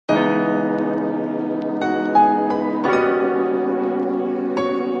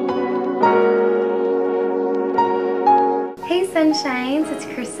Sunshines, it's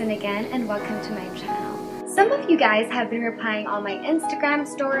Kristen again and welcome to my channel. Some of you guys have been replying on my Instagram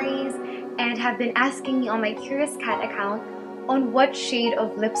stories and have been asking me on my Curious Cat account on what shade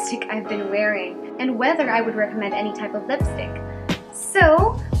of lipstick I've been wearing and whether I would recommend any type of lipstick.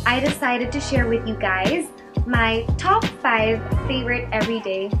 So I decided to share with you guys my top 5 favorite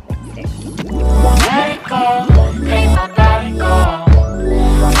everyday lipsticks. Let it go, make my body go.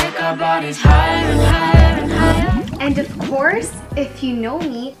 Take our bodies higher and higher and higher. And of course, if you know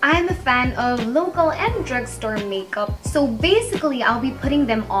me, I'm a fan of local and drugstore makeup. So basically, I'll be putting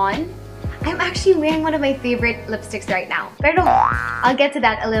them on. I'm actually wearing one of my favorite lipsticks right now. Pero I'll get to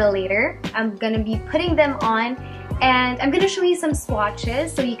that a little later. I'm gonna be putting them on and I'm gonna show you some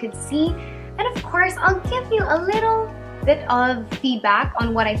swatches so you could see. And of course, I'll give you a little bit of feedback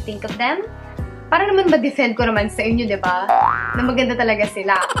on what I think of them. Para naman ma-defend ko naman sa inyo, diba? Na maganda talaga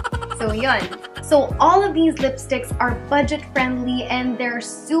sila. So, yun. So, all of these lipsticks are budget-friendly and they're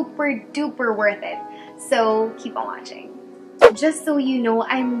super-duper worth it. So, keep on watching. Just so you know,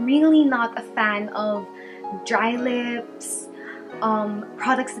 I'm really not a fan of dry lips,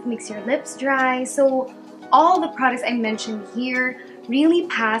 products that makes your lips dry. So, all the products I mentioned here really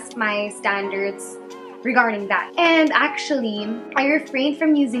passed my standards regarding that. And actually, I refrained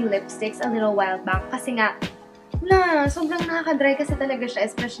from using lipsticks a little while back kasi nga, sobrang nakaka-dry kasi talaga siya,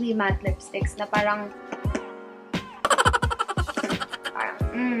 especially matte lipsticks na parang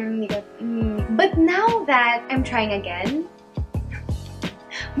But now that I'm trying again,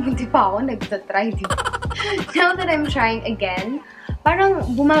 hindi pa ako nagtatry, diba? Now that I'm trying again, parang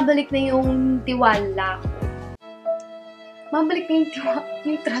bumabalik na yung tiwala ko. Bumabalik na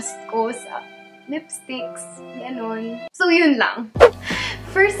yung trust ko sa lipsticks, ganon. So yun lang.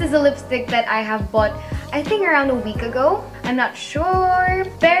 First is a lipstick that I have bought, I think around a week ago. I'm not sure,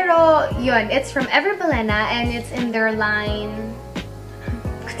 pero yun, it's from Everbalena and it's in their line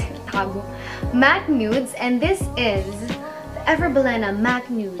Matte Nudes, and this is the Everbalena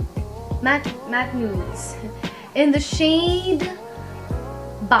Matte Nude. Matte Nudes in the shade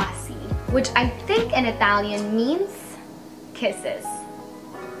Bassi, which I think in Italian means kisses.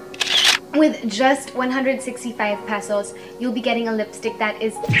 With just 165 pesos, you'll be getting a lipstick that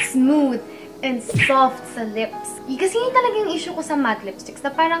is smooth and soft sa lips. Kasi yun talaga yung issue ko sa matte lipsticks,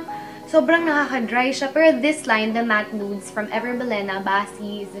 na parang sobrang nakaka-dry siya. Pero this line, the Matte Nudes from Everbalena,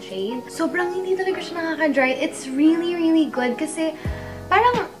 Bassi is the shade, sobrang hindi talaga siya nakaka-dry. It's really, really good kasi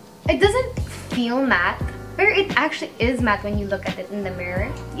parang it doesn't feel matte, pero it actually is matte when you look at it in the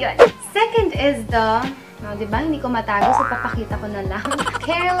mirror. Yun. Second is the diba? Hindi ko matago, so papakita ko na lang.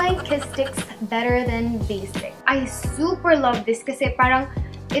 Caroline Kiss Sticks Better Than Basic. I super love this kasi parang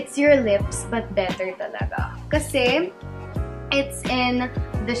it's your lips but better talaga. Kasi it's in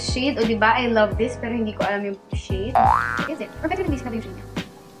the shade, o diba? I love this pero hindi ko alam yung shade. Is it? Or better than basic na yung shade niya?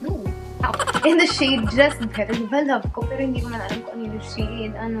 No. In the shade Just Better. Diba love ko pero hindi ko man alam kung ano yung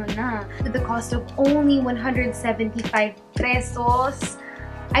shade. Ano na. With the cost of only 175 pesos.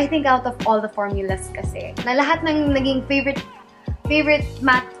 I think out of all the formulas kasi, na lahat ng naging favorite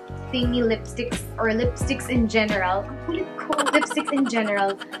matte thingy lipsticks or lipsticks in general, ang kulit ko, lipsticks in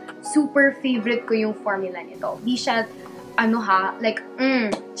general, super favorite ko yung formula nito. Di siya, like,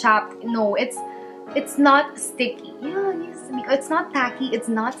 chapped. No, it's not sticky. Yeah, it's not tacky, it's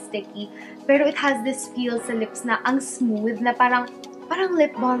not sticky, pero it has this feel sa lips na ang smooth, na parang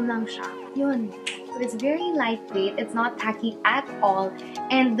lip balm lang siya. Yun. So it's very lightweight, it's not tacky at all,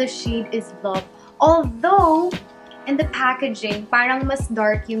 and the shade is Love. Although, in the packaging, parang mas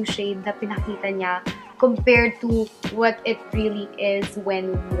dark yung shade na pinakita niya compared to what it really is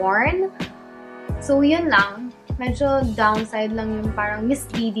when worn. So yun lang. Medyo downside lang yung parang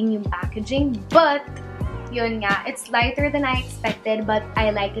misleading yung packaging. But, yun nga, it's lighter than I expected, but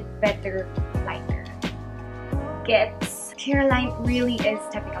I like it better lighter. Gets. Caroline really is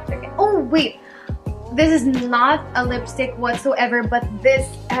stepping up their game. Oh, wait! This is not a lipstick whatsoever, but this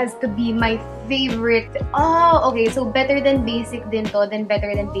has to be my favorite. Oh, okay. So, better than basic din to, then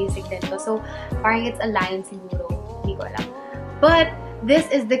better than basic din to. So, parang it's a line siguro. Hindi ko alam. But, this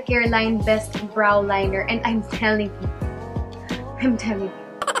is the Caroline Best Brow Liner, and I'm telling you,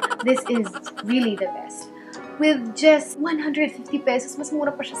 this is really the best. With just 150 pesos, mas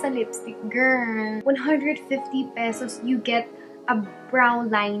mura pa siya sa lipstick, girl. 150 pesos, you get a brow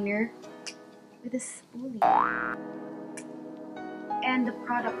liner with a spoolie. And the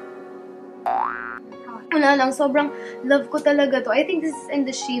product. Wala lang, sobrang love ko talaga to. I think this is in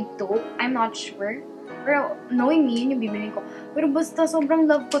the shade taupe. I'm not sure. Pero knowing me, yun yung bibili ko. Pero basta sobrang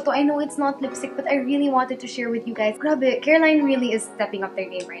love ko to. I know it's not lipstick, but I really wanted to share with you guys. Grabe, Caroline really is stepping up their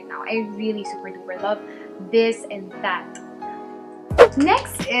game right now. I really super duper love this and that.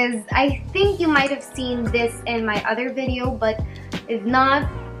 Next is, I think you might have seen this in my other video, but if not,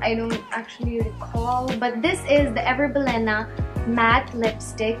 I don't actually recall. But this is the Everbelena matte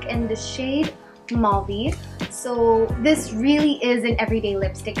lipstick in the shade Mauve. So this really is an everyday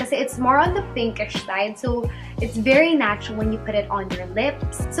lipstick kasi it's more on the pinkish side, so it's very natural when you put it on your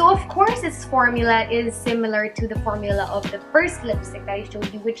lips. So of course its formula is similar to the formula of the first lipstick that I showed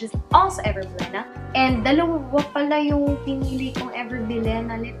you, which is also Everbelena. And dalawa pala yung pinili kong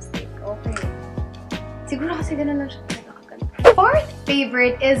Everbelena lipstick. Okay. Siguro kasi ganun lang siya. Fourth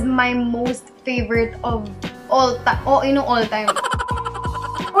favorite is my most favorite of all time. Oh, you know, all time.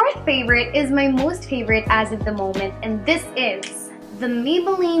 Fourth favorite is my most favorite as of the moment, and this is the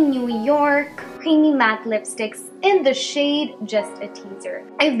Maybelline New York Creamy Matte Lipsticks in the shade Just a Teaser.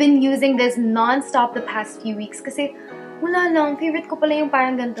 I've been using this non-stop the past few weeks kasi wala lang, favorite ko pala yung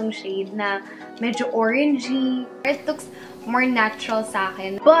parang gantong shade na medyo orangey. It looks more natural sa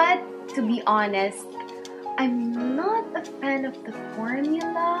akin. But to be honest, I'm not a fan of the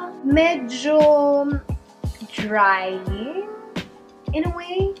formula. Medyo drying in a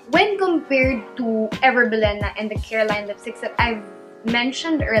way when compared to Everbelena and the Caroline lipsticks that I've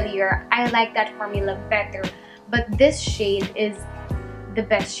mentioned earlier. I like that formula better, but this shade is the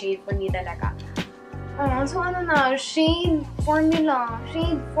best shade for me talaga. Oh, so ano na, shade formula.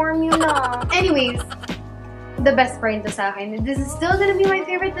 Anyways, the best pa rin to sa akin. This is still gonna be my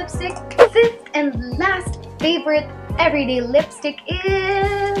favorite lipstick. Fifth and last favorite everyday lipstick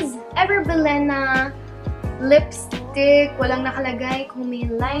is Everbelena lipstick. Walang nakalagay kung may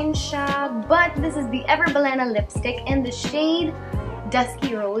line siya, but this is the Everbelena lipstick in the shade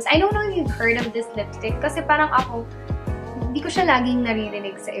Dusky Rose. I don't know if you've heard of this lipstick kasi parang ako, hindi ko siya laging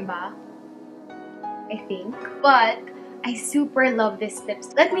naririnig sa iba, I think. But I super love this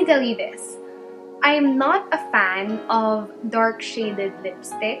lipstick. Let me tell you this. I am not a fan of dark shaded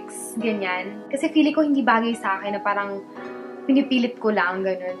lipsticks, ganyan. Kasi feeling ko hindi bagay sa akin na parang pinipilit ko lang,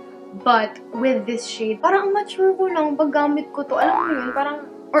 ganun. But with this shade, parang mature ko lang pag gamit ko to. Alam mo yun, parang,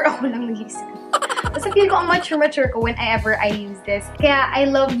 or ako lang nag-iisip. Kasi feel ko ang mature ko whenever I use this. Kaya I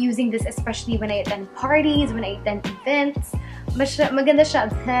love using this especially when I attend parties, when I attend events. Maganda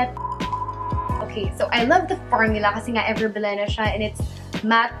siya. Okay, so I love the formula kasi nga Everbelena siya and it's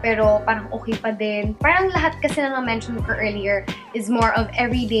matte pero parang okay pa din. Parang lahat kasi na na-mention ko earlier is more of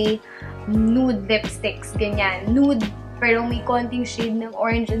everyday nude lipsticks, ganyan. Nude pero may konting shade ng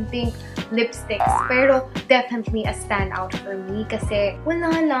orange and pink lipsticks. Pero definitely a standout for me kasi wala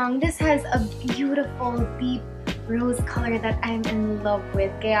lang. This has a beautiful deep rose color that I'm in love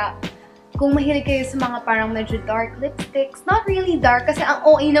with. Kaya kung mahilig kayo sa mga parang medyo dark lipsticks, not really dark kasi ang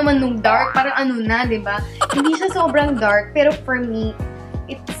OA naman nung dark, parang ano na, diba? Hindi siya sobrang dark, pero for me,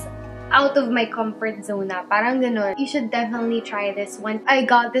 it's out of my comfort zone na. Parang ganun. You should definitely try this one. I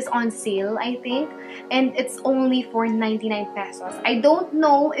got this on sale, I think, and it's only for 99 pesos. I don't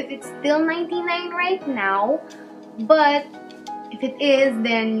know if it's still 99 right now, but if it is,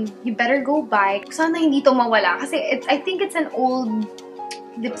 then you better go buy. Sana hindi to mawala kasi I think it's an old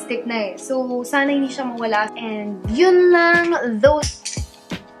lipstick na eh. So, sana hindi siya mawala. And yun lang, those.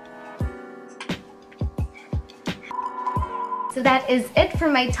 So that is it for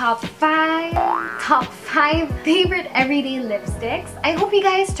my top 5 favorite everyday lipsticks. I hope you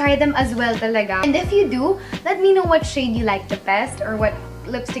guys try them as well talaga. And if you do, let me know what shade you like the best or what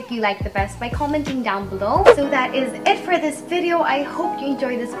lipstick you like the best by commenting down below. So that is it for this video. I hope you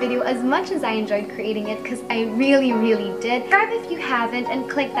enjoyed this video as much as I enjoyed creating it because I really did. Subscribe if you haven't and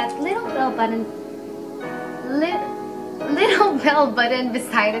click that little bell button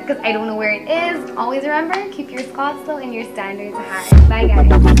beside it because I don't know where it is. Always remember, keep your squats low and your standards high. Bye guys.